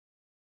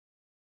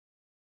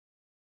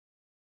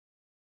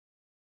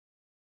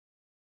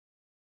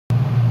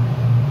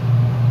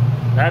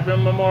Happy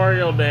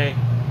Memorial Day.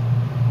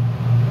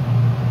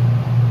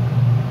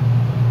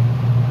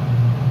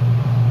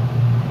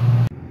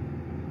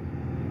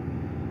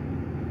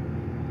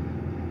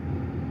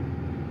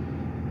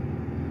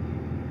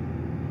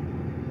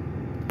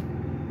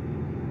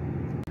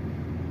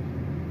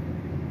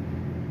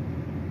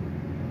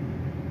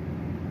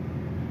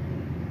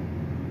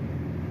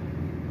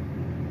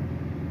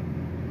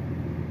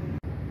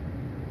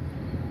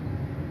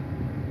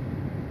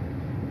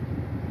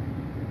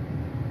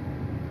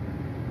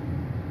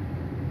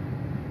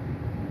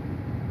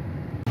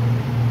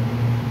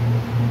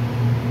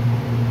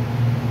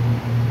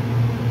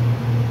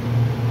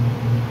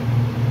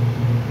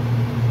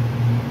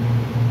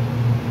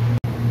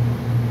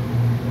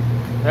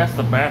 That's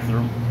the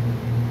bathroom.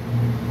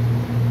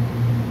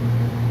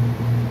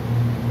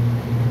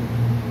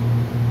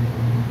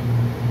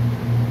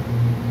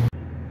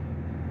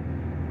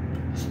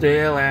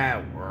 Still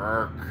at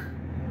work.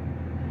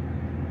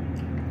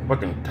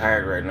 Fucking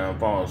tired right now. I'm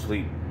falling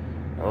asleep.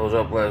 I was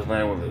up last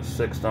night with a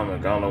sick stomach.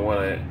 I don't know what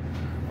I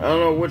don't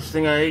know which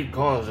thing I ate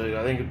caused it.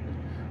 I think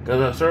because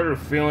I started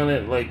feeling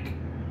it like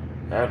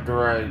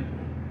after a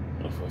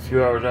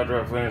few hours after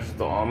I finished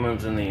the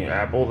almonds and the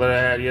apple that I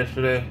had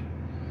yesterday.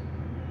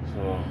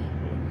 So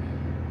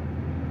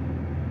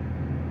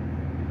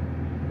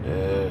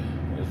yeah,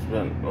 it's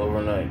been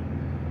overnight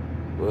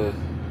with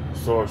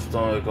sore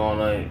stomach all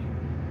night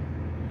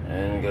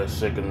and got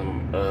sick in the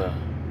middle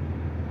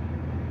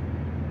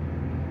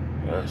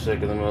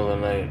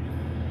of the night.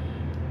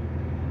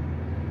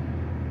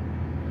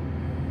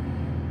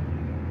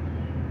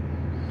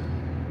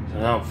 So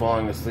now I'm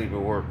falling asleep at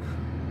work.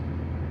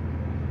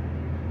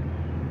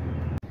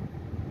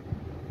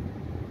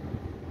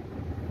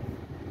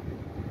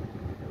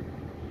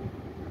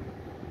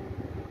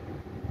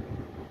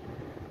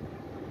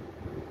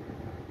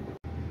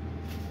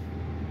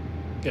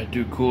 Got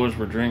 2 coolers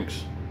for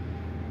drinks.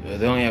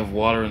 They only have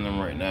water in them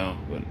right now,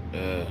 but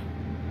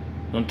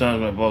sometimes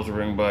my boss will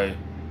bring by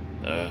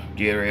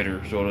Gatorade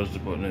or sodas to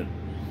put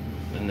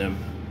in them.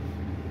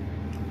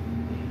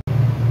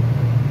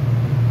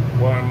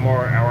 1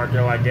 more hour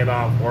till I get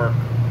off work.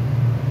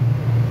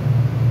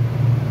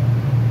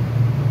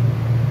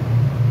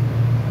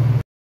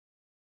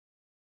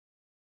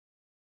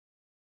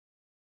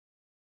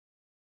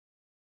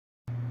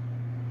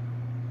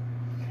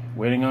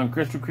 Waiting on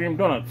Krispy Kreme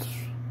donuts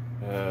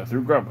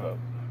through Grubhub.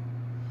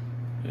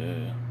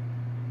 Yeah.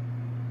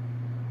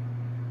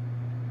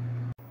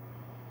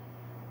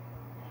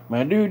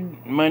 My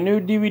new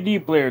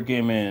DVD player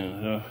came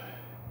in. So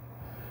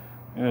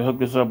I'm gonna hook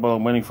this up while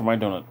I'm waiting for my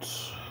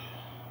donuts.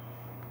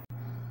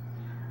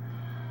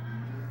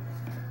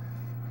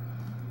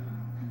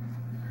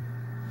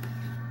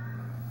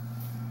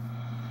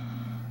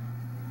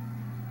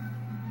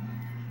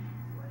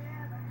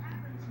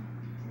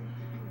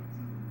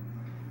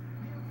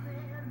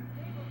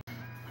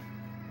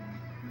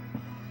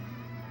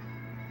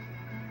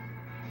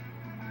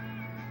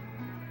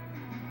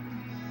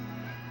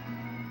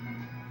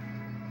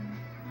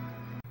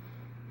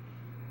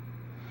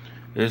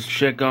 This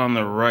chick on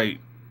the right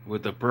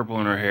with the purple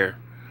in her hair.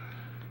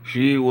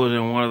 She was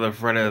in one of the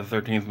Friday the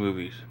 13th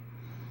movies.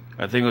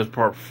 I think it was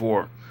part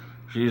 4.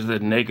 She's the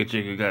naked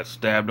chick who got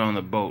stabbed on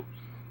the boat,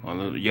 on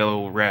the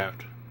yellow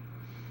raft,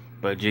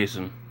 by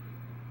Jason.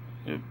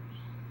 Yep.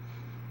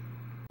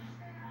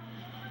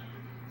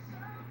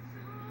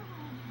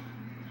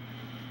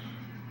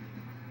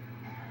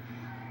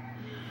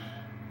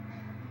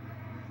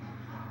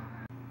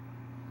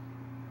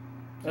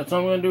 That's all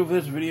I'm going to do for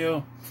this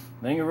video.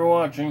 Thank you for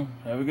watching.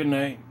 Have a good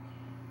night.